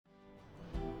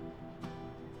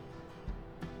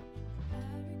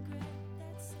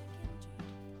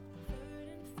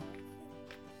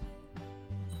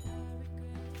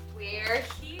We're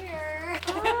here.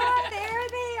 Oh, there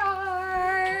they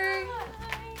are.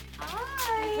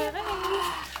 Hi.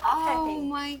 Hi. Oh,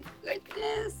 my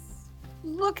goodness.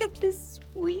 Look at this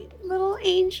sweet little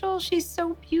angel. She's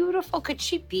so beautiful. Could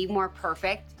she be more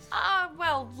perfect?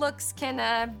 Well, looks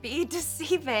can be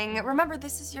deceiving. Remember,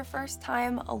 this is your first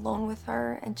time alone with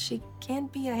her, and she can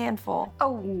be a handful.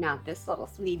 Oh, not this little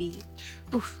sweetie.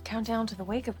 Oof, countdown to the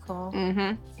wake-up call.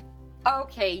 Mm-hmm.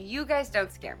 Okay, you guys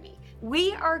don't scare me.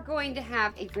 We are going to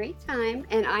have a great time,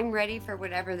 and I'm ready for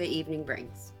whatever the evening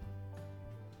brings.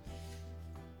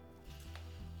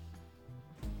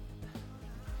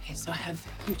 Okay, so have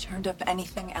you turned up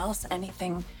anything else?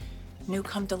 Anything new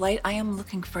come to light? I am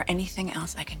looking for anything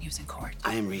else I can use in court.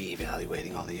 I am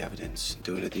re-evaluating all the evidence,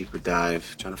 doing a deeper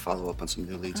dive, trying to follow up on some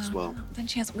new leads as well. Then,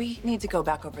 Chance, we need to go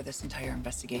back over this entire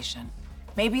investigation.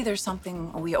 Maybe there's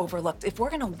something we overlooked. If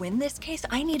we're gonna win this case,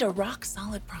 I need a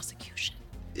rock-solid prosecution.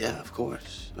 Yeah, of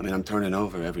course. I mean, I'm turning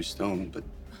over every stone, but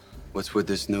what's with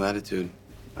this new attitude?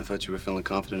 I thought you were feeling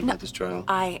confident about this trial.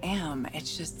 I am.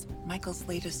 It's just Michael's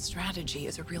latest strategy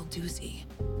is a real doozy.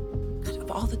 God,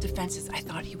 of all the defenses I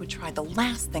thought he would try, the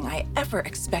last thing I ever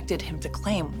expected him to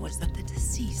claim was that the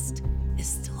deceased is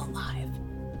still alive.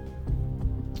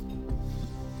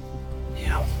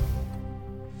 Yeah.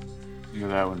 Look at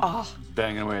that one. Oh.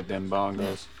 Banging away at them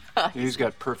bongos. He's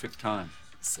got perfect time.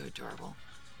 So adorable.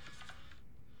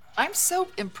 I'm so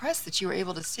impressed that you were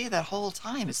able to stay that whole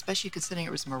time, especially considering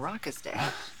it was Maracas Day.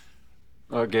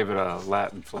 Well, I gave it a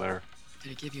Latin flair.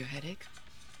 Did it give you a headache?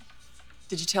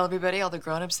 Did you tell everybody, all the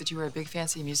grown-ups, that you were a big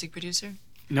fancy music producer?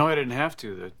 No, I didn't have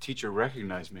to. The teacher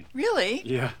recognized me. Really?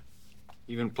 Yeah.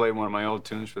 Even played one of my old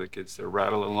tunes for the kids to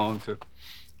rattle along to.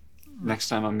 Next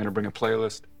time I'm gonna bring a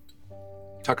playlist.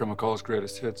 Tucker McCall's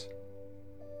greatest hits.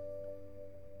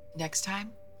 Next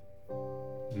time?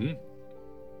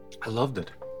 I loved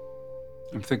it.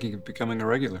 I'm thinking of becoming a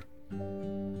regular.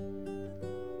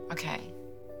 Okay.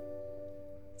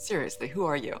 Seriously, who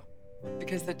are you?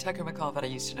 Because the Tucker McCall that I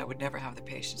used to know would never have the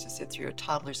patience to sit through a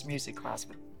toddler's music class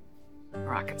with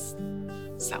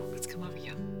maracas. So, let's come over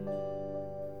you.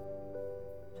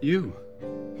 You.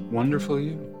 Wonderful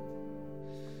you.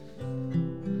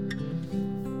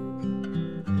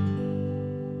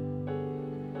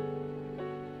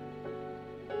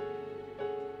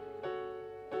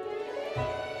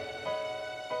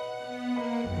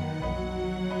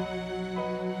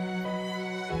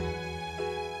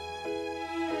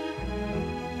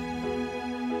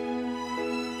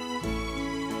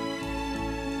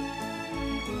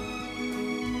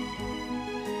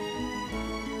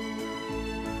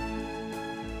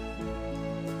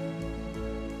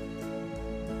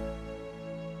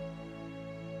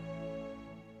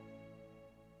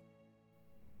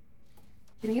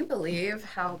 Can you believe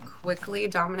how quickly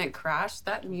Dominic crashed?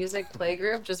 That music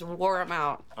playgroup just wore him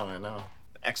out. Oh, I know.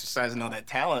 Exercising all that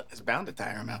talent is bound to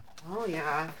tire him out. Oh,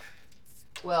 yeah.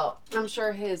 Well, I'm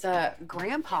sure his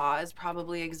grandpa is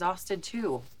probably exhausted,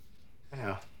 too.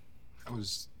 Yeah. I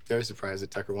was very surprised that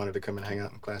Tucker wanted to come and hang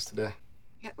out in class today.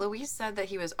 Yeah, Louise said that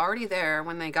he was already there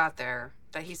when they got there,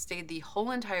 that he stayed the whole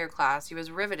entire class, he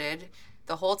was riveted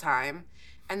the whole time,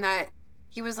 and that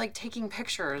he was, like, taking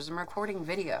pictures and recording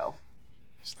video.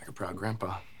 He's like a proud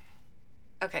grandpa.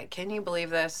 Okay, can you believe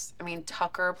this? I mean,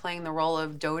 Tucker playing the role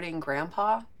of doting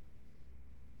grandpa?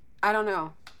 I don't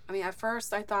know. I mean, at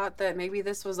first I thought that maybe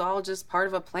this was all just part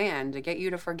of a plan to get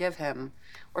you to forgive him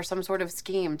or some sort of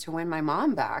scheme to win my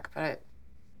mom back, but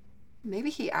maybe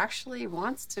he actually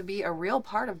wants to be a real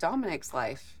part of Dominic's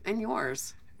life and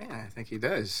yours. Yeah, I think he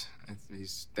does.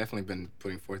 He's definitely been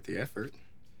putting forth the effort.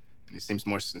 And he seems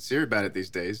more sincere about it these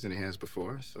days than he has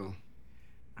before, so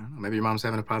I don't know, maybe your mom's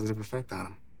having a positive effect on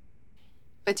him.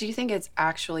 But do you think it's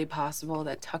actually possible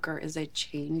that Tucker is a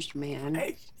changed man?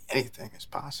 Hey, anything is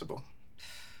possible,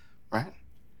 right?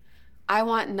 I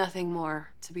want nothing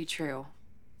more to be true,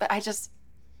 but I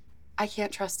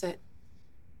can't trust it.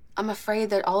 I'm afraid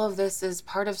that all of this is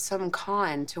part of some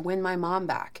con to win my mom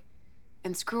back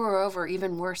and screw her over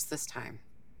even worse this time.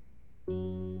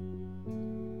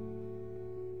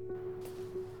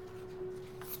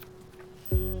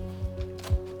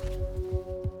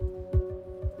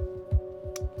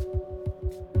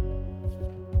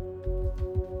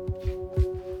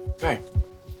 Hey,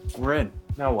 we're in.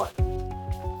 Now what?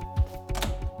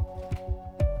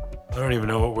 I don't even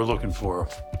know what we're looking for,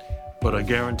 but I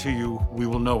guarantee you we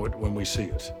will know it when we see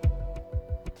it.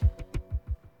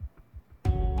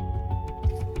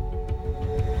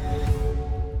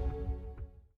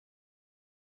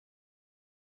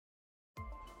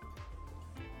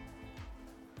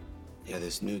 Yeah,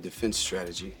 this new defense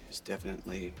strategy is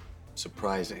definitely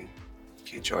surprising.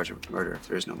 can't charge her with murder if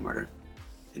there is no murder.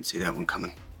 Didn't see that one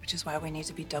coming. Which is why we need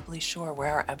to be doubly sure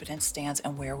where our evidence stands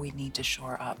and where we need to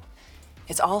shore up.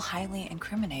 It's all highly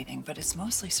incriminating, but it's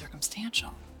mostly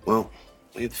circumstantial. Well,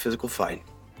 we have the physical fight.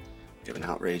 We have an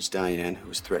outraged Diane who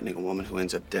was threatening a woman who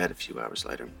ends up dead a few hours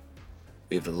later.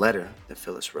 We have the letter that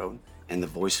Phyllis wrote and the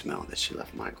voicemail that she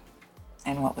left Michael.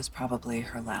 And what was probably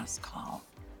her last call.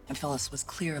 And Phyllis was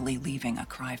clearly leaving a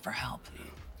cry for help.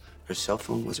 Her cell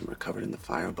phone wasn't recovered in the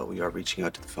fire, but we are reaching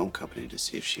out to the phone company to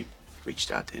see if she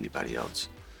reached out to anybody else.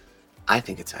 I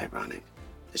think it's ironic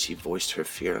that she voiced her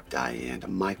fear of Diane to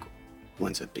Michael, who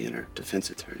ends up being her defense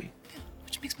attorney.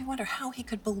 Which makes me wonder how he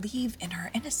could believe in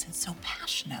her innocence so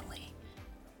passionately.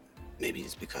 Maybe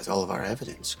it's because all of our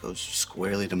evidence goes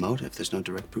squarely to motive. There's no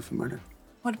direct proof of murder.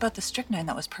 What about the strychnine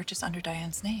that was purchased under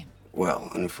Diane's name?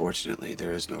 Well, unfortunately,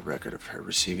 there is no record of her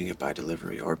receiving it by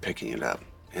delivery or picking it up.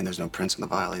 And there's no prints on the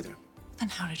vial either. Then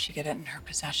how did she get it in her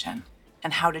possession?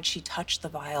 And how did she touch the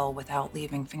vial without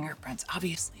leaving fingerprints?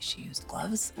 Obviously, she used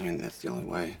gloves. I mean, that's the only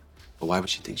way. But why would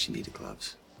she think she needed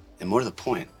gloves? And more to the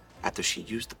point, after she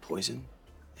used the poison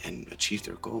and achieved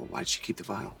her goal, why did she keep the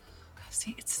vial?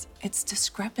 See, it's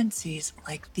discrepancies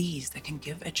like these that can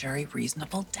give a jury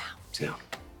reasonable doubt. Yeah.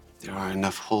 There are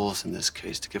enough holes in this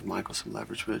case to give Michael some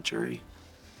leverage with a jury.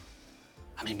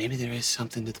 I mean, maybe there is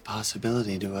something to the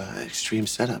possibility to an extreme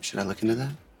setup. Should I look into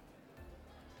that?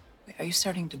 Wait, are you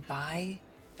starting to buy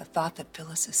the thought that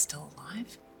Phyllis is still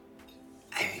alive?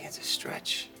 I think it's a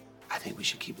stretch. I think we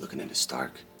should keep looking into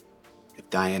Stark. If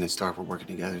Diane and Stark were working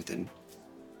together, then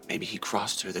maybe he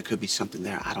crossed her. There could be something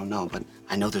there. I don't know, but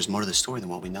I know there's more to the story than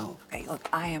what we know. Okay, look,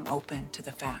 I am open to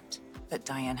the fact that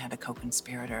Diane had a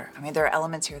co-conspirator. I mean, there are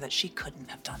elements here that she couldn't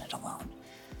have done it alone.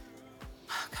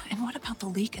 God, and what about the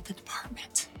leak at the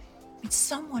department? I mean,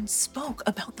 someone spoke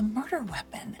about the murder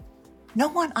weapon. No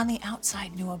one on the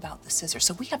outside knew about the scissors,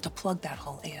 so we have to plug that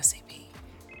hole ASAP.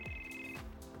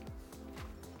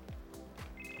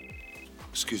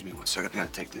 Excuse me one second. I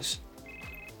gotta take this.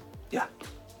 Yeah.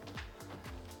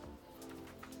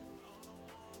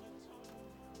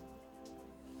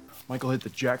 Michael hit the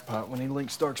jackpot when he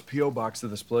linked Stark's P.O. box to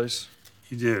this place.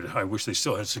 He did. I wish they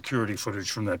still had security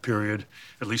footage from that period.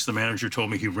 At least the manager told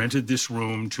me he rented this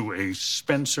room to a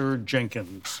Spencer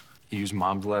Jenkins. He used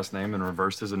Mom's last name and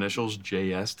reversed his initials,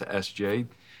 JS to SJ.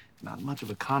 Not much of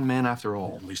a con man after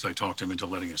all. At least I talked him into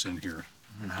letting us in here.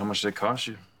 And how much did it cost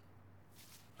you?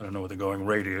 I don't know what the going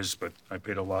rate is, but I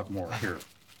paid a lot more. Here,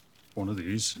 one of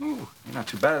these. Ooh, you're not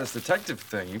too bad at this detective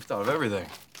thing. You've thought of everything.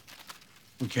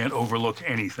 We can't overlook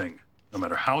anything, no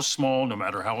matter how small, no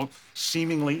matter how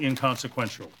seemingly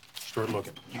inconsequential. Start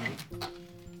looking.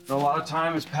 A lot of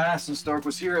time has passed since Stark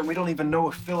was here, and we don't even know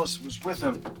if Phyllis was with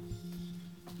him.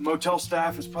 The motel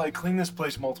staff has probably cleaned this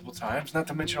place multiple times, not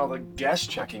to mention all the guests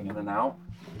checking in and out.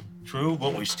 True,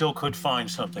 but we still could find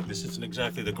something. This isn't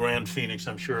exactly the Grand Phoenix.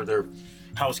 I'm sure their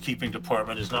housekeeping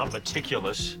department is not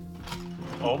meticulous.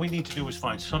 All we need to do is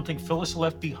find something Phyllis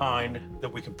left behind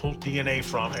that we can pull DNA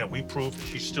from, and we prove that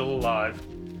she's still alive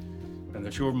and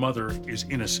that your mother is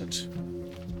innocent.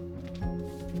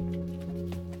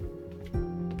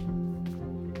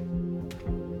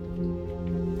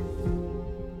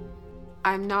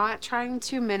 I'm not trying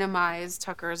to minimize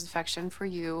Tucker's affection for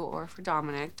you or for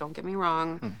Dominic. Don't get me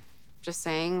wrong. Just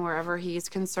saying, wherever he's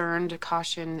concerned,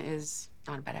 caution is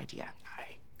not a bad idea.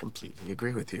 I completely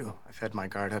agree with you. I've had my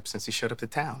guard up since he showed up to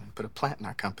town and put a plant in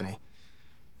our company.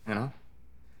 You know?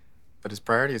 But his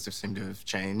priorities have seemed to have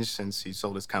changed since he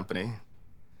sold his company.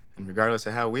 And regardless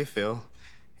of how we feel,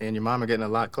 he and your mom are getting a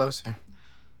lot closer.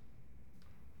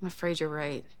 I'm afraid you're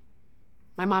right.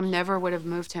 My mom never would have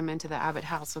moved him into the Abbott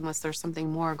house unless there's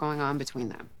something more going on between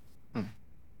them. Is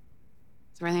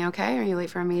everything okay? Are you late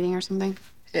for a meeting or something?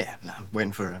 Yeah, no, I'm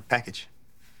waiting for a package.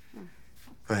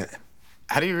 But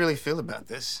how do you really feel about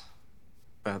this?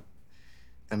 About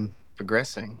them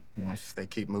progressing? If they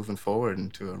keep moving forward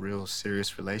into a real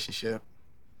serious relationship?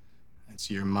 It's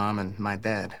your mom and my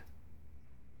dad.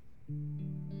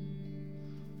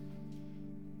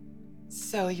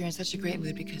 So you're in such a great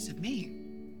mood because of me.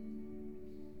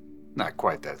 Not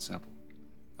quite that simple.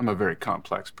 I'm a very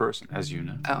complex person, as you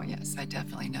know. Oh, yes, I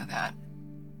definitely know that.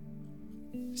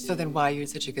 So then why are you in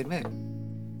such a good mood?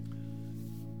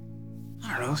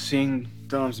 I don't know, seeing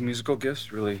Dom's musical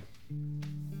gifts really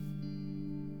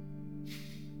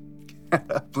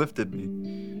uplifted me.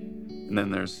 And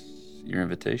then there's your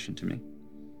invitation to me.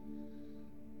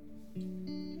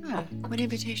 Oh, what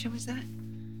invitation was that?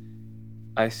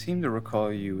 I seem to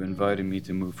recall you inviting me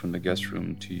to move from the guest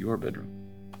room to your bedroom.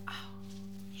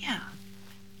 Yeah.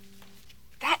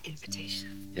 That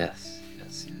invitation. Yes.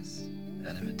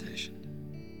 That invitation.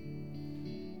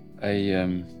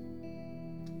 I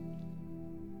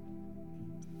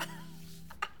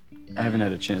haven't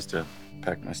had a chance to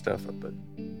pack my stuff up, but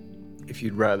if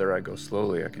you'd rather I go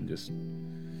slowly, I can just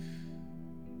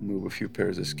move a few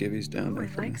pairs of skivvies down there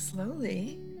for you. Like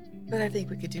slowly, but I think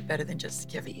we could do better than just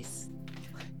skivvies.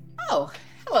 Oh,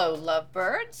 hello,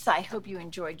 lovebirds. I hope you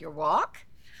enjoyed your walk.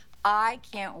 I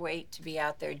can't wait to be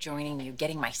out there joining you,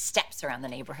 getting my steps around the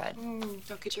neighborhood.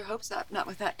 Don't get your hopes up, not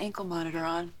with that ankle monitor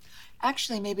on.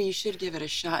 Actually, maybe you should give it a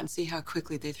shot and see how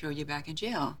quickly they throw you back in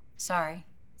jail. Sorry,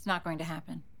 it's not going to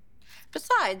happen.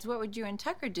 Besides, what would you and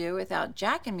Tucker do without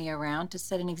Jack and me around to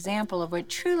set an example of what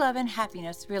true love and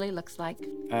happiness really looks like?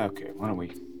 Okay, why don't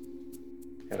we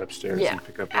head upstairs and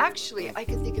pick up... Actually, I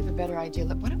could think of a better idea.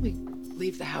 Look, why don't we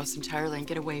leave the house entirely and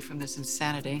get away from this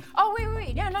insanity? Oh,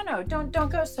 wait. No. Don't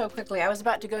go so quickly. I was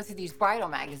about to go through these bridal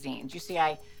magazines. You see,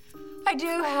 I do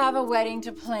have a wedding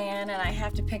to plan, and I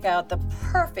have to pick out the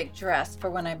perfect dress for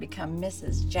when I become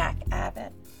Mrs. Jack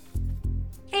Abbott.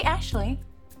 Hey, Ashley,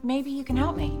 maybe you can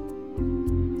help me.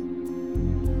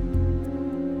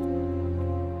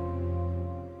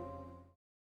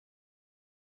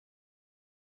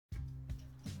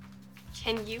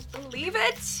 Can you believe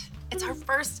it? It's our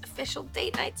first official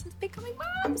date night since becoming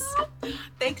moms.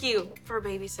 Thank you for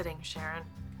babysitting, Sharon.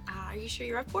 Are you sure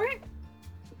you're up for it?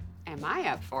 Am I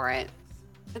up for it?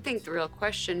 I think the real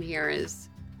question here is,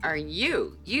 are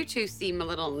you? You two seem a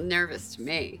little nervous to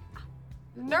me.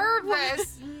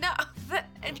 Nervous? No,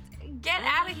 get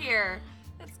out of here.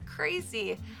 That's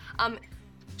crazy.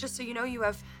 Just so you know, you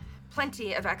have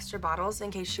plenty of extra bottles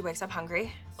in case she wakes up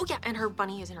hungry. Oh yeah, and her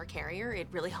bunny is in her carrier. It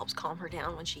really helps calm her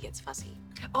down when she gets fussy.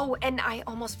 Oh, and I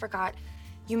almost forgot.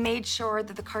 You made sure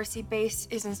that the car seat base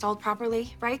is installed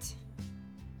properly, right?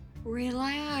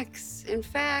 Relax. In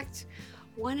fact,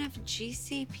 one of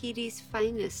GCPD's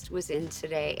finest was in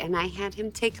today, and I had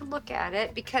him take a look at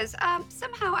it because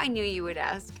somehow I knew you would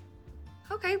ask.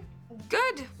 Okay,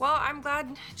 good. Well, I'm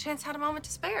glad Chance had a moment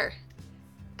to spare.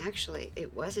 Actually,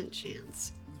 it wasn't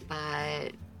Chance,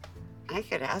 but I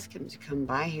could ask him to come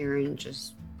by here and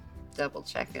just double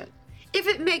check it. If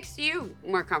it makes you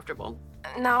more comfortable.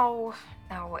 No,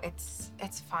 it's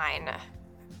fine.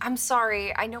 I'm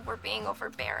sorry. I know we're being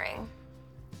overbearing.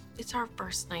 It's our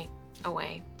first night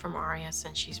away from Aria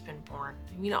since she's been born.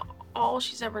 I mean, all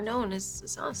she's ever known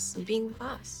is us and being with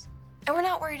us. And we're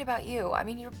not worried about you. I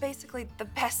mean, you're basically the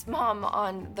best mom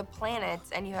on the planet,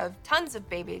 and you have tons of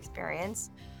baby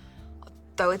experience,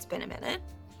 though it's been a minute.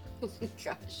 Oh my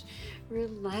gosh,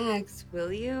 relax,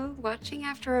 will you? Watching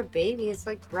after a baby is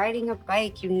like riding a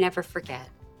bike. You never forget.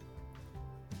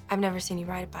 I've never seen you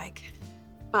ride a bike,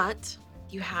 but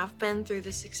you have been through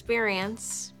this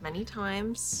experience many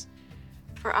times.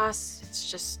 For us,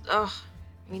 it's just, I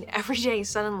mean, every day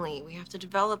suddenly we have to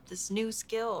develop this new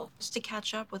skill just to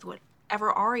catch up with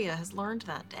whatever Aria has learned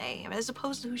that day, as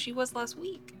opposed to who she was last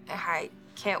week. I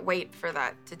can't wait for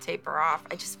that to taper off.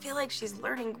 I just feel like she's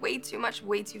learning way too much,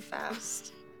 way too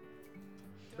fast.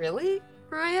 Really,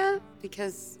 Raya?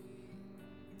 Because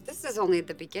this is only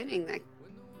the beginning. That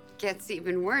gets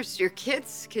even worse. Your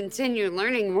kids continue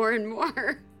learning more and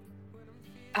more.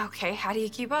 Okay, how do you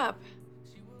keep up?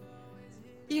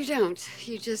 You don't.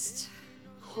 You just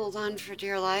hold on for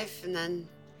dear life, and then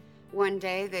one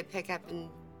day they pick up and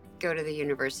go to the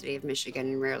University of Michigan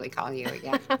and rarely call you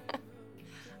again.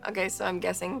 Okay, so I'm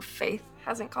guessing Faith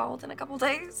hasn't called in a couple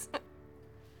days.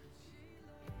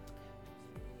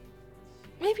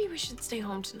 Maybe we should stay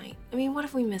home tonight. I mean, what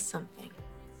if we miss something?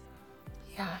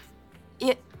 Yeah.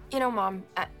 You know, Mom,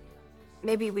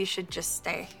 maybe we should just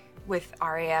stay with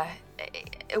Aria.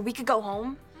 We could go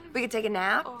home. We could take a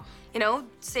nap. You know,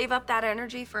 save up that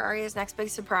energy for Aria's next big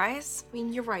surprise. I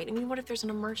mean, you're right. I mean, what if there's an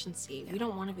emergency? We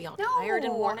don't want to be all tired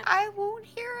and worn out. I won't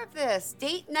hear of this.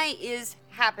 Date night is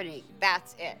happening.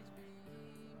 That's it.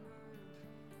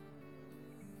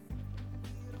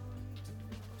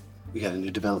 We got a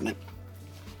new development.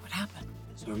 What happened?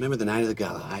 So remember the night of the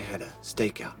gala, I had a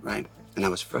stakeout, right? And I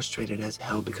was frustrated as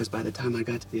hell because by the time I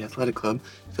got to the athletic club,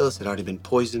 Phyllis had already been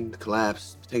poisoned,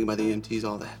 collapsed, taken by the EMTs,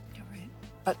 all that. You're right.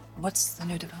 But what's the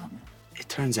new development? It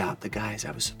turns out the guys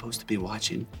I was supposed to be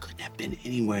watching couldn't have been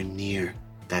anywhere near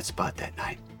that spot that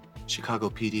night. Chicago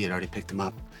PD had already picked them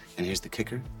up. And here's the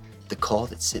kicker. The call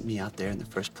that sent me out there in the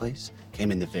first place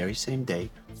came in the very same day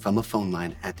from a phone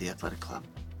line at the athletic club.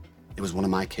 It was one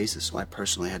of my cases, so I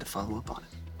personally had to follow up on it.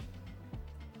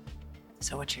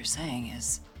 So what you're saying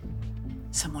is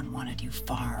someone wanted you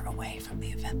far away from the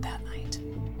event that night.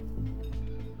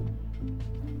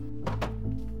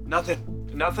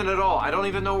 Nothing at all. I don't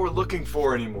even know what we're looking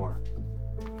for anymore.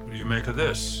 What do you make of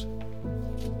this?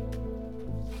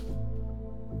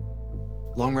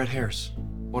 Long red hairs.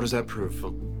 What does that prove?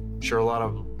 I'm sure a lot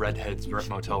of redheads rent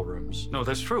motel rooms. No,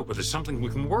 that's true, but it's something we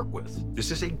can work with.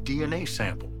 This is a DNA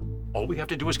sample. All we have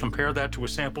to do is compare that to a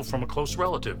sample from a close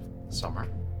relative. Summer.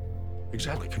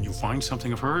 Exactly. Can you find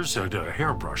something of hers? A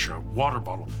hairbrush, a water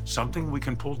bottle, something we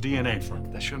can pull DNA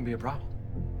from? That shouldn't be a problem.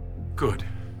 Good.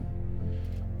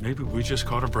 Maybe we just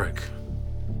caught a break.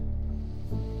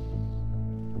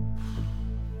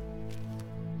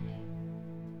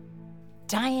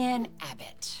 Diane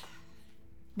Abbott.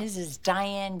 Mrs.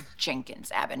 Diane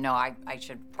Jenkins Abbott. No, I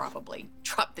should probably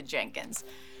drop the Jenkins.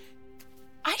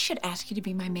 I should ask you to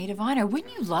be my maid of honor.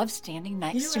 Wouldn't you love standing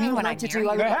next to me when I marry you?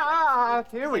 Ah,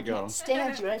 here we go.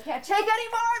 Stand you. I can't take any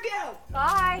more of you.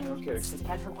 Bye. Okay.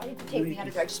 Why did you take me out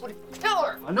of here? I just want to kill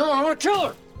her. I know, I want to kill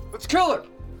her. Let's kill her.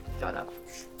 Shut up.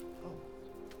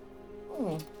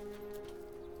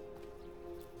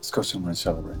 Let's go somewhere and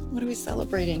celebrate. What are we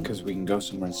celebrating? Because we can go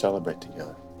somewhere and celebrate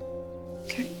together.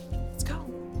 Okay, let's go.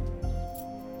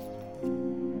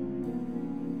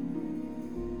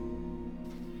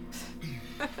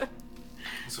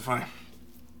 What's so funny?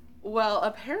 Well,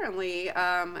 apparently,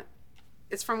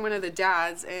 it's from one of the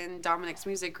dads in Dominic's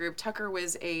music group. Tucker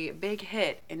was a big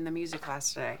hit in the music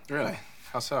class today. Really?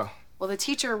 How so? Well, the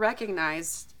teacher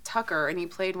recognized Tucker and he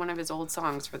played one of his old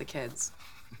songs for the kids.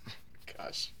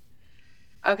 Gosh.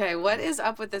 Okay, what is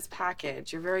up with this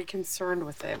package? You're very concerned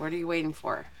with it. What are you waiting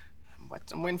for?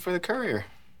 I'm waiting for the courier.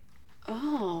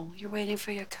 Oh, you're waiting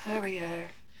for your courier.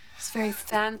 It's very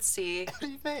fancy. What do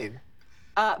you mean?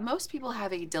 Most people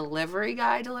have a delivery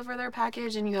guy deliver their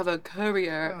package, and you have a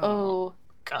courier. Oh.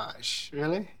 Gosh,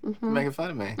 really? You're making fun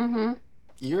of me. Mm-hmm.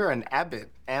 You're an Abbott,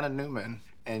 Anna Newman,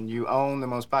 and you own the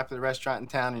most popular restaurant in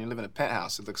town, and you live in a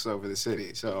penthouse that looks over the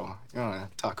city. So you want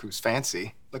to talk who's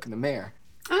fancy? Look in the mirror.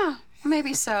 Oh,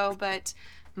 maybe so, but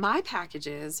my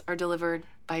packages are delivered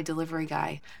by a delivery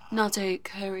guy, not a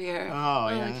courier. Oh,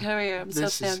 A yeah. courier. I'm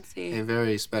This so fancy. is a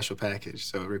very special package,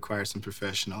 so it requires some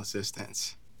professional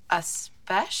assistance. A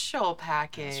special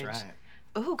package. That's right.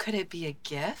 Ooh, could it be a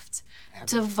gift?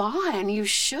 Devon, you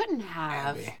shouldn't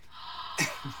have. Abby.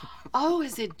 Oh,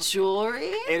 is it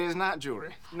jewelry? It is not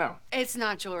jewelry. No. It's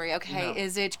not jewelry, okay. No.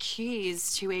 Is it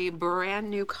keys to a brand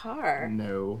new car?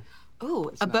 No.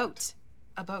 Ooh, a not. boat.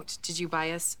 A boat. Did you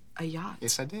buy us a yacht?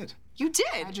 Yes, I did. You did?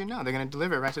 How'd you know? They're gonna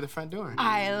deliver it right to the front door.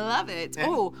 I love it. Yeah.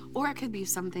 Oh, or it could be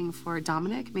something for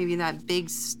Dominic. Maybe that big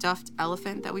stuffed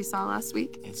elephant that we saw last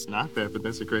week. It's not that, but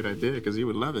that's a great idea because he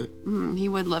would love it. He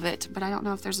would love it, but I don't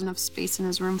know if there's enough space in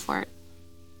his room for it.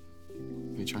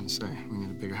 What are you trying to say? We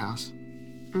need a bigger house?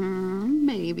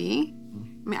 Maybe.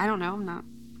 I mean, I don't know. I'm not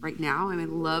right now. I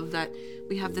mean, love that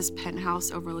we have this penthouse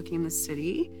overlooking the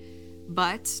city,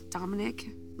 but Dominic,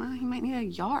 well, he might need a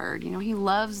yard. You know, he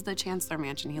loves the Chancellor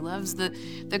Mansion. He loves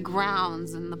the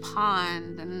grounds and the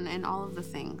pond and all of the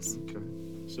things. Okay.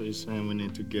 So you're saying we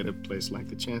need to get a place like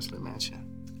the Chancellor Mansion?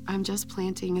 I'm just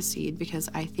planting a seed because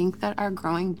I think that our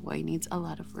growing boy needs a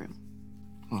lot of room.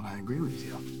 Well, I agree with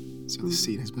you. So the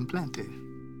seed has been planted.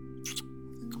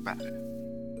 Think about it.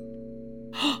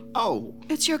 Oh!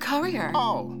 It's your courier.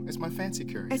 Oh, it's my fancy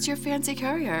courier. It's your fancy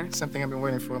courier. Something I've been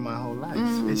waiting for my whole life.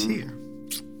 It's here.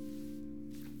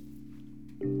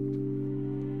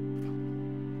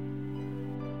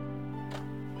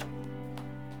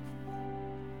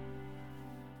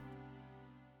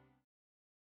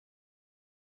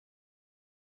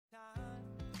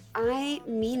 I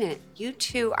mean it. You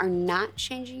two are not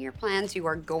changing your plans. You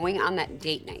are going on that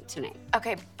date night tonight.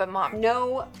 Okay, but Mom.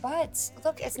 No buts.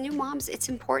 Look, as new moms, it's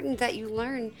important that you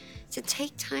learn to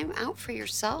take time out for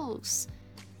yourselves.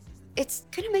 It's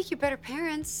gonna make you better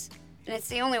parents, and it's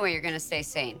the only way you're gonna stay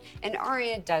sane. And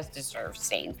Aria does deserve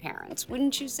sane parents,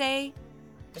 wouldn't you say?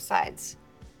 Besides,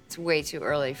 it's way too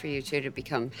early for you two to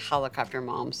become helicopter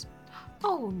moms.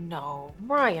 Oh no,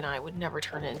 Mariah and I would never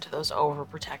turn into those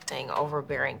overprotecting,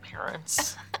 overbearing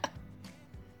parents.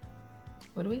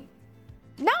 Would we?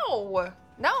 No,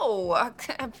 no.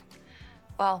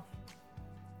 Well,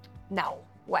 no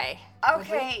way.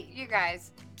 Okay, you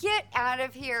guys, get out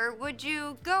of here. Would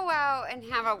you go out and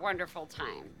have a wonderful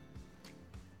time?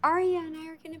 Aria and I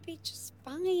are gonna be just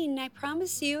fine. I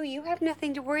promise you. You have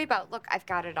nothing to worry about. Look, I've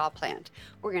got it all planned.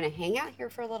 We're gonna hang out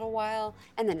here for a little while,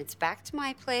 and then it's back to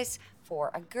my place for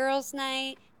a girls'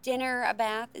 night, dinner, a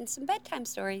bath, and some bedtime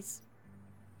stories.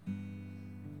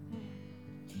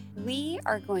 We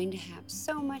are going to have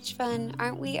so much fun,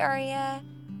 aren't we, Aria?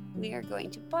 We are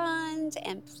going to bond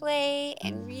and play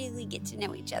and really get to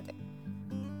know each other.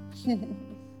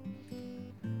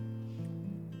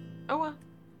 Oh well.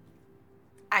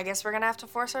 I guess we're gonna have to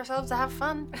force ourselves to have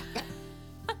fun.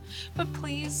 But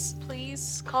please,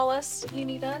 please call us if you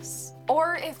need us.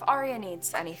 Or if Arya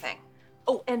needs anything.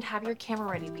 Oh, and have your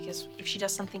camera ready because if she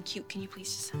does something cute, can you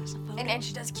please just send us a photo? And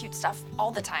she does cute stuff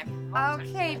all the time.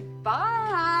 Okay,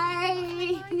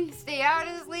 bye. Stay out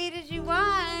as late as you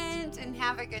want and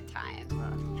have a good time.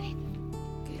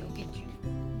 Look at you.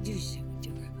 You're so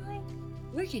adorable.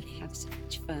 We're gonna have so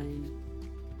much fun.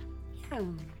 Yeah.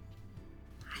 I'm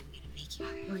gonna make you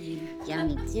a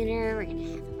yummy dinner. We're gonna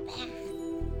have a bath.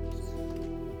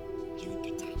 Really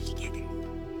good time together.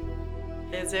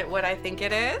 Is it what I think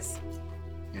it is?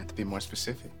 You have to be more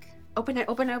specific. Open it,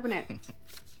 open it, open it.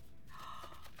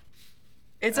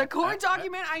 It's a court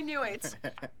document. I knew it.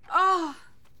 Oh.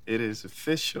 It is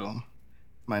official.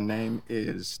 My name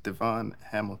is Devon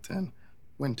Hamilton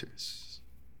Winters.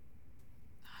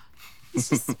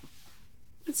 It's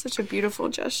such a beautiful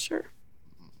gesture.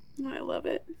 I love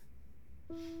it.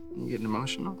 You getting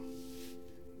emotional?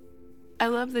 I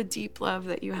love the deep love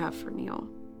that you have for Neil.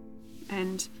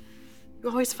 And you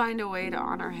always find a way to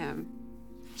honor him.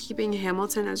 Keeping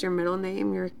Hamilton as your middle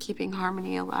name, you're keeping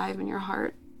harmony alive in your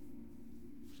heart.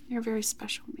 You're a very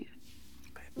special man.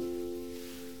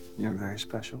 You're a very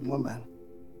special woman.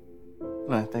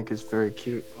 And I think it's very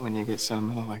cute when you get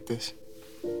sentimental like this.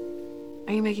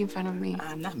 Are you making fun of me?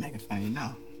 I'm not making fun of you,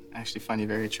 no. I actually find you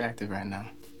very attractive right now.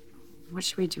 What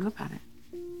should we do about it?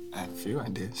 I have a few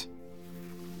ideas.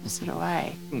 So do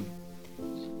I.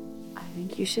 I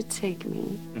think you should take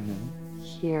me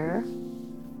here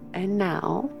and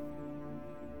now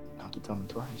Don't have to tell me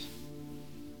twice.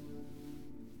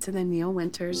 to the Neil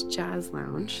Winters Jazz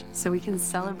Lounge so we can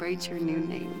celebrate your new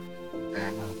name. Fair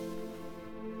enough.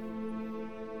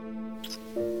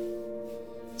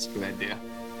 It's a good idea.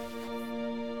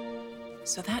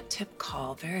 So that tip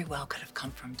call very well could have come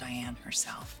from Diane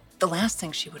herself. The last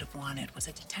thing she would have wanted was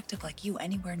a detective like you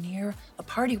anywhere near a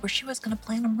party where she was going to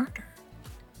plan a murder.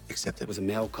 Except it was a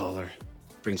mail caller.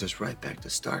 Brings us right back to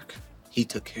Stark. He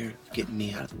took care of getting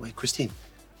me out of the way. Christine,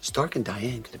 Stark and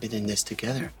Diane could have been in this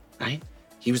together, right?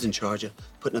 He was in charge of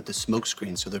putting up the smoke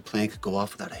screen so their plan could go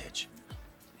off without a hitch.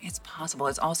 It's possible.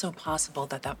 It's also possible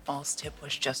that that false tip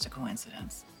was just a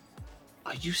coincidence.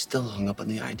 Are you still hung up on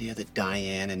the idea that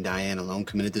Diane and Diane alone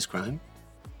committed this crime?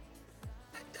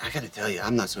 I gotta tell you,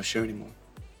 I'm not so sure anymore.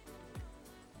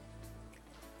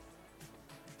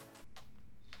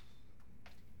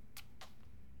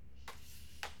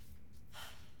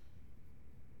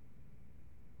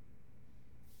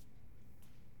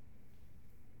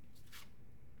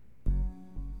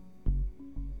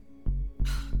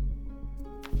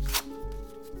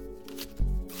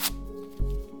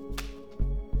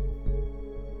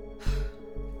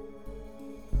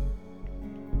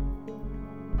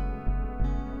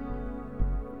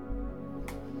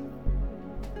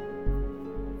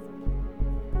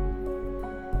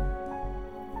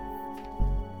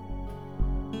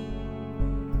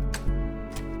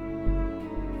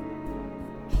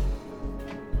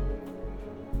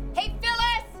 Hey,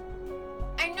 Phyllis!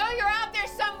 I know you're out there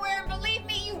somewhere, and believe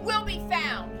me, you will be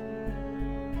found.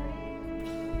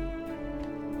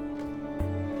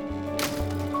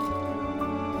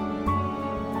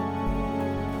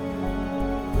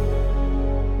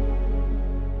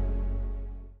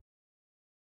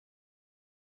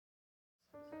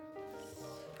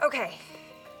 Okay.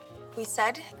 We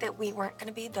said that we weren't going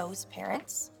to be those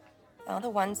parents. You know, the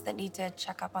ones that need to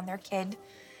check up on their kid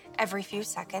every few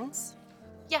seconds.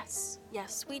 Yes,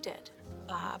 we did.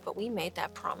 But we made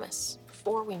that promise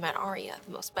before we met Arya,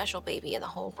 the most special baby in the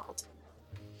whole world.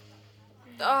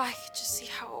 Oh, I could just see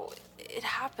how it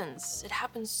happens. It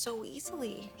happens so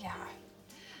easily. Yeah.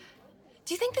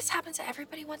 Do you think this happens to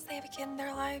everybody once they have a kid in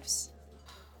their lives?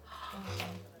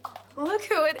 Look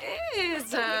who it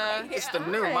is. It's the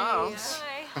new moms.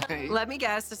 Let me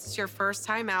guess, this is your first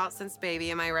time out since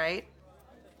baby, am I right?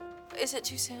 Is it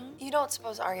too soon? You don't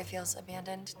suppose Arya feels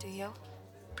abandoned, do you?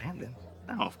 Abandoned?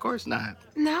 No, of course not.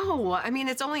 No, I mean,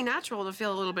 it's only natural to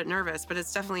feel a little bit nervous, but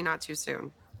it's definitely not too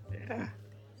soon. Yeah.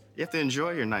 You have to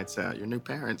enjoy your nights out, your new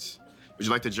parents. Would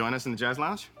you like to join us in the Jazz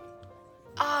Lounge?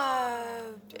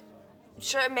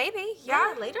 Sure, maybe.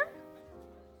 Yeah, later?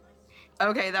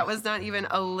 Okay, that was not even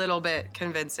a little bit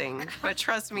convincing, but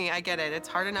trust me, I get it. It's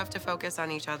hard enough to focus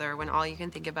on each other when all you can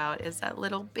think about is that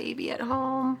little baby at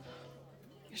home.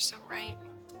 You're so right.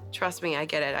 Trust me, I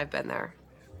get it. I've been there.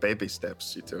 Baby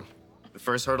steps, you two. The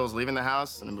first hurdle is leaving the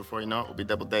house, and then before you know it, we'll be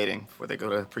double dating before they go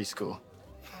to preschool.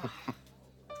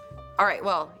 All right,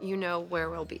 well, you know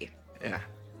where we'll be. Yeah.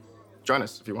 Join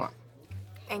us if you want.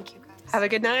 Thank you, guys. Have a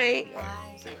good night.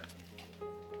 Bye.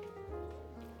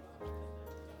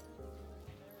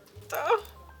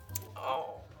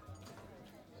 Oh,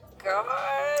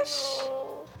 gosh.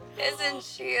 Isn't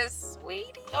she a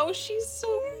sweetie? Oh, she's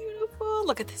so beautiful.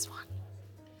 Look at this one.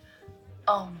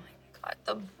 Oh my God,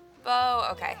 the bow.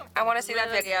 Okay, I want to see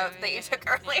that video that you took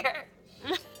earlier.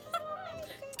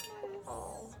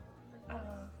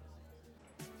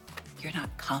 You're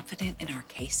not confident in our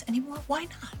case anymore? Why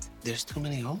not? There's too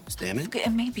many holes, damn it.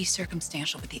 It may be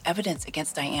circumstantial, but the evidence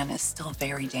against Diane is still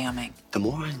very damning. The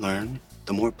more I learn,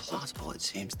 the more plausible it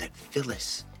seems that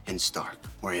Phyllis and Stark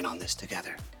were in on this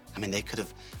together. I mean, they could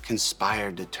have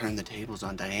conspired to turn the tables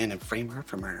on Diane and frame her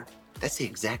for murder. That's the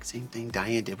exact same thing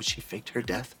Diane did when she faked her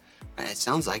death. It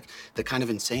sounds like the kind of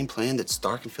insane plan that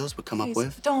Stark and Phyllis would come up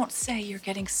with. Don't say you're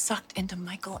getting sucked into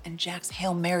Michael and Jack's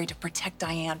Hail Mary to protect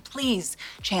Diane. Please,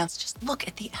 Chance, just look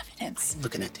at the evidence. I'm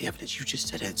looking at the evidence. You just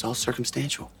said it. It's all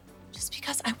circumstantial. Just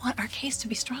because I want our case to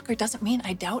be stronger doesn't mean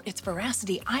I doubt its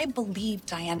veracity. I believe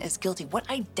Diane is guilty. What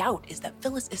I doubt is that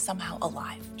Phyllis is somehow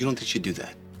alive. You don't think she'd do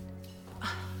that?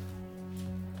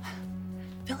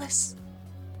 Phyllis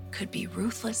could be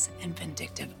ruthless and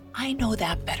vindictive. I know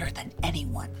that better than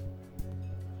anyone.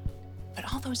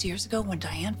 But all those years ago when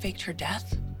Diane faked her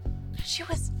death, she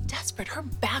was desperate. Her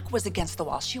back was against the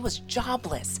wall. She was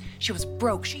jobless. She was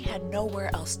broke. She had nowhere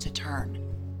else to turn.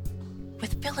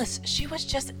 With Phyllis, she was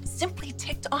just simply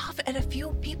ticked off at a few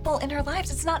people in her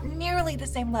lives. It's not nearly the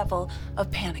same level of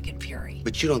panic and fury.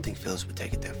 But you don't think Phyllis would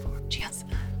take it that far? Chance,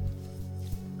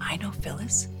 I know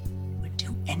Phyllis would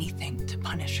do anything to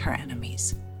punish her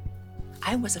enemies.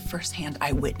 I was a first-hand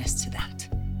eyewitness to that.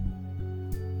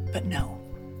 But no,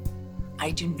 I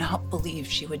do not believe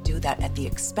she would do that at the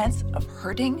expense of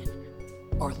hurting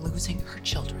or losing her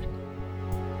children.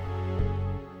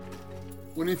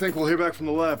 When do you think we'll hear back from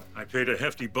the lab? I paid a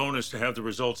hefty bonus to have the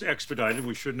results expedited.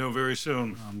 We should know very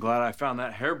soon. I'm glad I found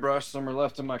that hairbrush somewhere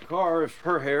left in my car. If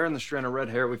her hair and the strand of red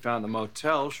hair we found in the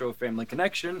motel show a family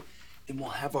connection, then we'll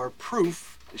have our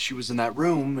proof that she was in that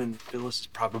room and Phyllis is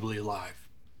probably alive.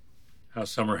 How's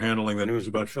Summer handling the news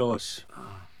about Phyllis?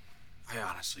 I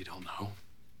honestly don't know.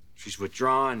 She's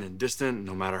withdrawn and distant, and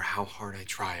no matter how hard I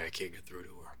try, I can't get through to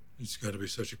her. It's got to be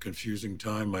such a confusing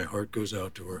time. My heart goes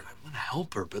out to her. I want to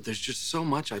help her, but there's just so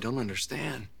much I don't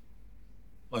understand.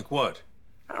 Like what?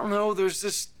 I don't know, there's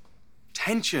this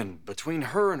tension between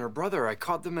her and her brother. I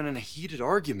caught them in a heated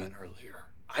argument earlier.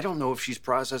 I don't know if she's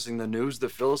processing the news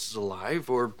that Phyllis is alive,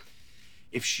 or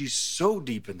if she's so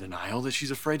deep in denial that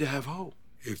she's afraid to have hope.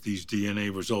 If these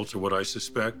DNA results are what I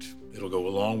suspect, it'll go a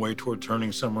long way toward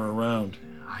turning Summer around.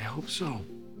 I hope so.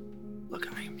 Look,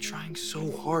 I am trying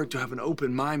so hard to have an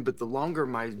open mind, but the longer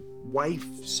my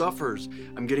wife suffers,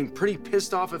 I'm getting pretty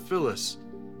pissed off at Phyllis.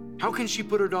 How can she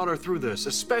put her daughter through this,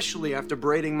 especially after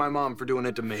berating my mom for doing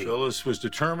it to me? Phyllis was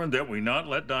determined that we not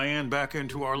let Diane back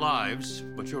into our lives,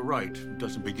 but you're right. It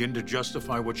doesn't begin to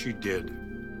justify what she did.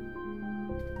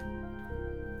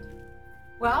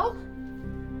 Well,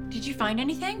 did you find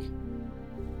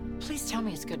anything? Please tell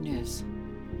me it's good news.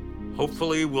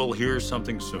 Hopefully, we'll hear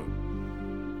something soon.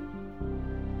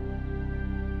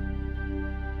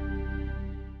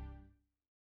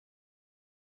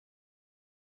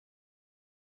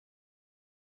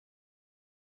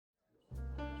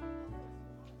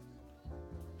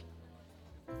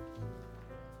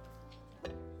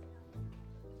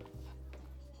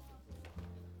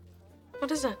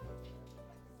 What is it?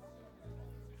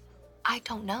 I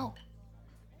don't know.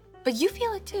 But you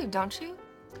feel it too, don't you?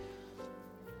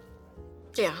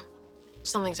 Yeah,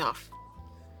 something's off.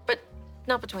 But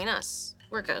not between us.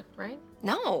 We're good, right?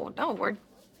 No,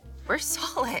 we're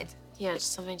solid. Yeah,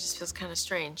 something just feels kind of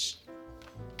strange.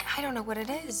 I don't know what it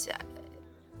is,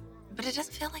 but it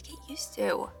doesn't feel like it used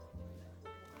to.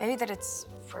 Maybe that it's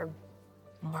for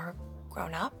more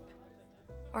grown up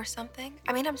or something.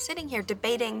 I mean, I'm sitting here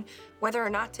debating whether or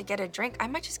not to get a drink. I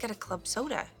might just get a club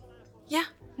soda. Yeah,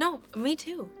 no, me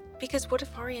too. Because what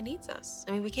if Aria needs us?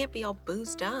 I mean, we can't be all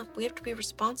boozed up. We have to be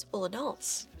responsible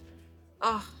adults.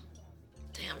 Oh,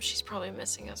 damn, she's probably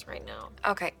missing us right now.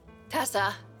 Okay,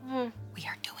 Tessa, we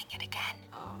are doing it again.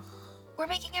 Oh. We're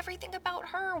making everything about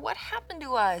her. What happened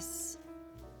to us?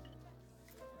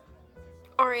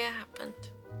 Aria happened.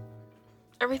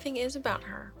 Everything is about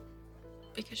her.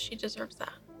 Because she deserves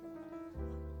that.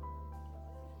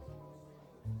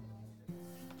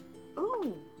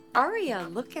 Ooh, Aria,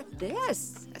 look at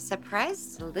this. A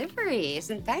surprise delivery.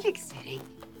 Isn't that exciting?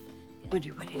 Wonder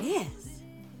what it is.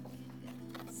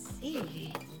 Let's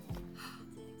see.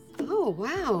 Oh,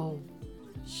 wow.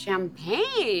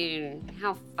 Champagne.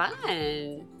 How fun.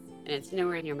 And it's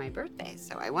nowhere near my birthday,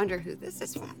 so I wonder who this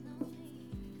is from.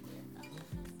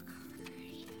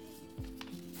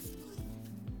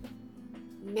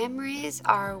 Memories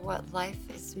are what life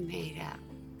is made of.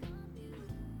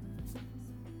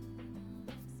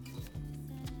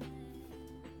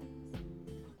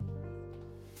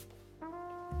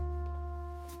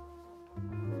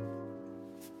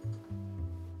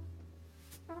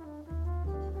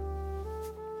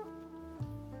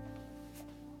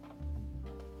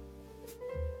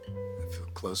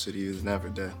 closer to you than ever,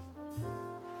 Dad.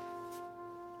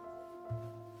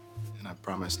 And I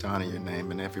promise to honor your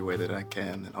name in every way that I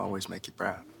can and always make you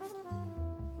proud.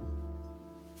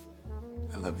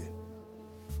 I love you.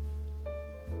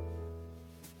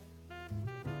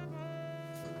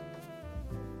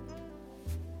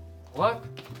 What?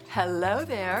 Hello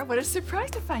there. What a surprise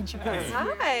to find you guys.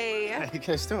 Hi. How you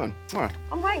guys doing? What?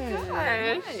 Oh my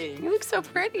gosh. You look so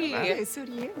pretty. Hey, so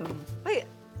do you. Wait,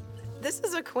 this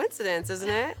is a coincidence, isn't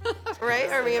it? Right?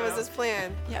 Or I mean, was this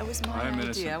planned? Yeah, it was my I'm idea.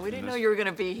 innocent We didn't in know this. you were going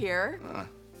to be here.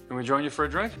 Can we join you for a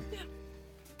drink?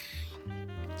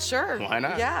 Sure. Why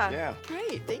not? Yeah. Yeah.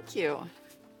 Great, thank you.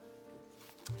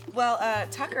 Well,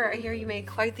 Tucker, I hear you made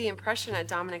quite the impression at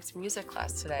Dominic's music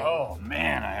class today. Oh,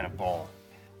 man, I had a ball.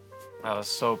 I was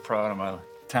so proud of my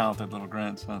talented little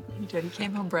grandson. He did. He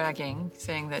came home bragging,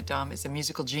 saying that Dom is a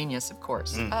musical genius, of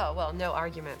course. Oh, well, no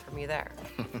argument for me there.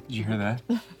 Did you hear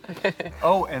that?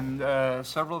 Oh, and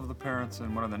several of the parents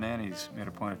and one of the nannies made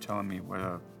a point of telling me what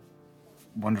a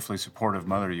wonderfully supportive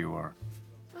mother you are.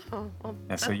 Oh, well,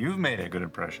 Yeah, so you've made a good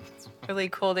impression. really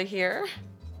cool to hear.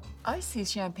 I see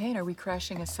champagne. Are we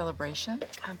crashing a celebration?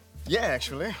 Yeah,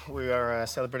 actually, we are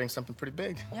celebrating something pretty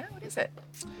big. Yeah, what is it?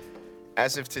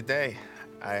 As of today,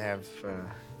 I have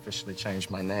officially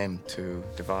changed my name to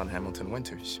Devon Hamilton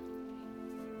Winters.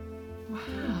 Wow.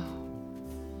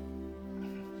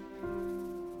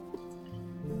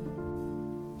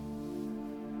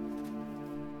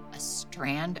 A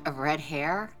strand of red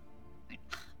hair?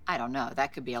 I don't know.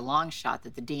 That could be a long shot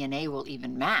that the DNA will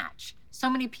even match. So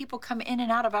many people come in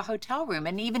and out of a hotel room,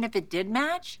 and even if it did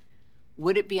match,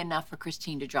 would it be enough for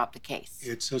Christine to drop the case?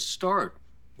 It's a start.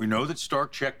 We know that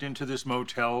Stark checked into this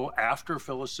motel after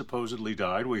Phyllis supposedly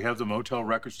died. We have the motel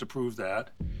records to prove that.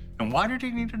 And why did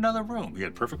he need another room? He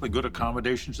had perfectly good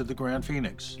accommodations at the Grand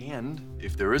Phoenix. And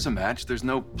if there is a match, there's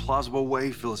no plausible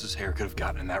way Phyllis's hair could have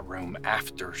gotten in that room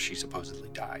after she supposedly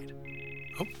died.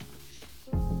 Oh.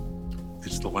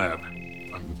 It's the lab.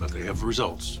 But they have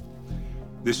results.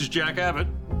 This is Jack Abbott.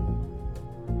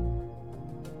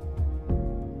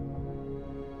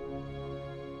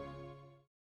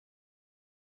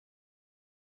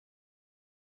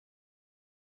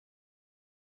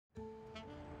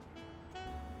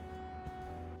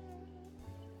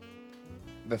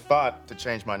 The thought to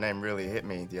change my name really hit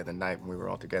me the other night when we were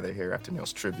all together here after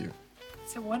Neil's tribute.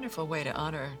 It's a wonderful way to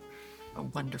honor a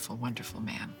wonderful, wonderful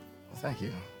man. Well, thank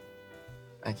you.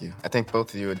 Thank you. I think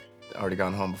both of you had already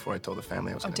gone home before I told the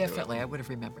family I was Oh, going to do it. definitely. I would have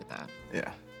remembered that.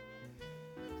 Yeah.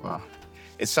 Well,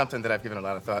 it's something that I've given a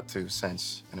lot of thought to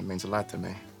since, and it means a lot to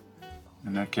me.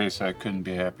 In that case, I couldn't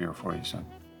be happier for you, son.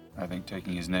 I think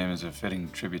taking his name is a fitting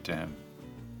tribute to him.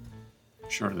 I'm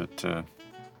sure that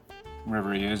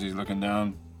wherever he is, he's looking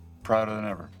down prouder than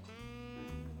ever.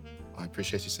 I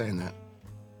appreciate you saying that.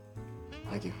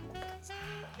 Thank you.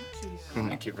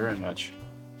 Thank you very much.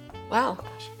 Well,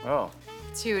 Well,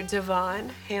 to Devon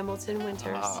Hamilton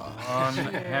Winters. on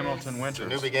Hamilton To Winters.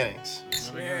 new beginnings.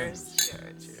 Cheers.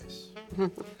 Cheers.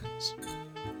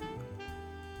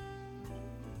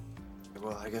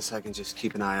 Well, I guess I can just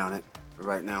keep an eye on it for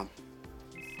right now.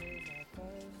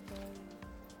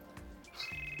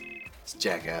 It's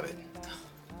Jack Abbott.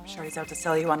 I'm sure he's out to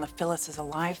sell you on the Phyllis is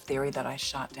alive theory that I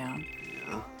shot down.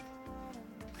 Yeah.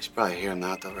 I should probably hear him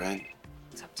out though, right?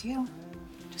 It's up to you.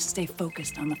 Just stay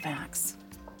focused on the facts.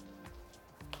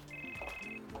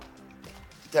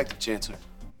 Detective Chancellor.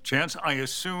 Chance, I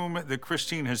assume that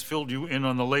Christine has filled you in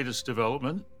on the latest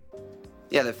development.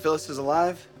 Yeah, that Phyllis is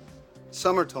alive?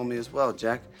 Summer told me as well,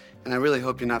 Jack. And I really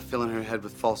hope you're not filling her head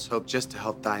with false hope just to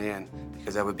help Diane,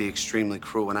 because that would be extremely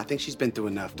cruel. And I think she's been through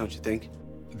enough, don't you think?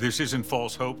 This isn't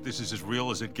false hope. This is as real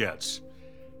as it gets.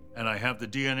 And I have the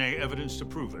DNA evidence to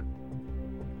prove it.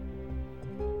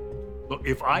 Look,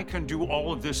 if I can do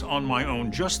all of this on my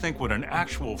own, just think what an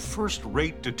actual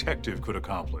first-rate detective could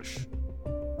accomplish.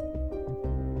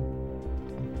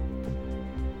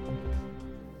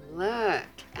 Look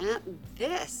at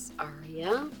this,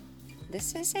 Arya.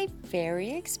 This is a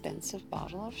very expensive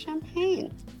bottle of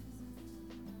champagne.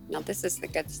 Now, this is the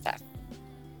good stuff.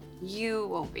 You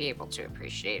won't be able to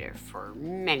appreciate it for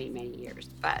many, many years,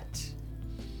 but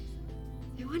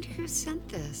I wonder who sent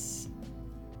this.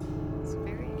 It's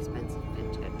very expensive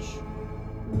vintage.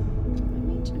 I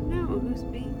need to know who's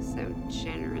being so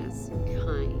generous and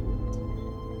kind,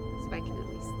 so I can at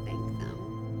least thank them.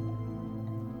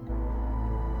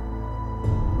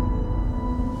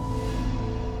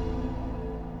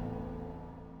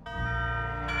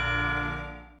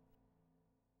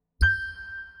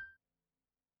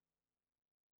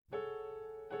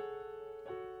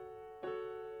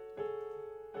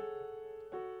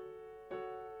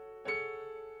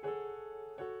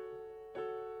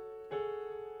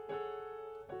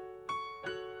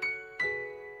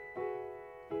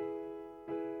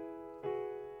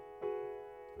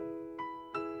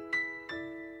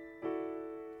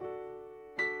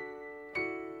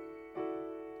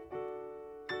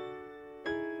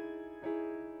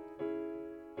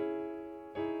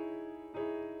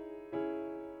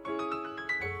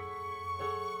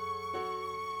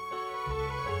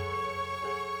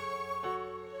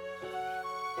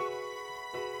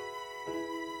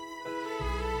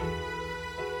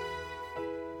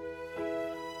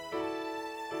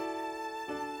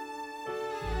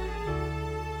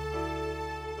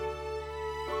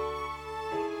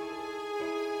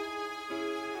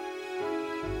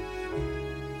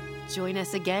 Join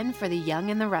us again for The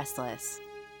Young and the Restless.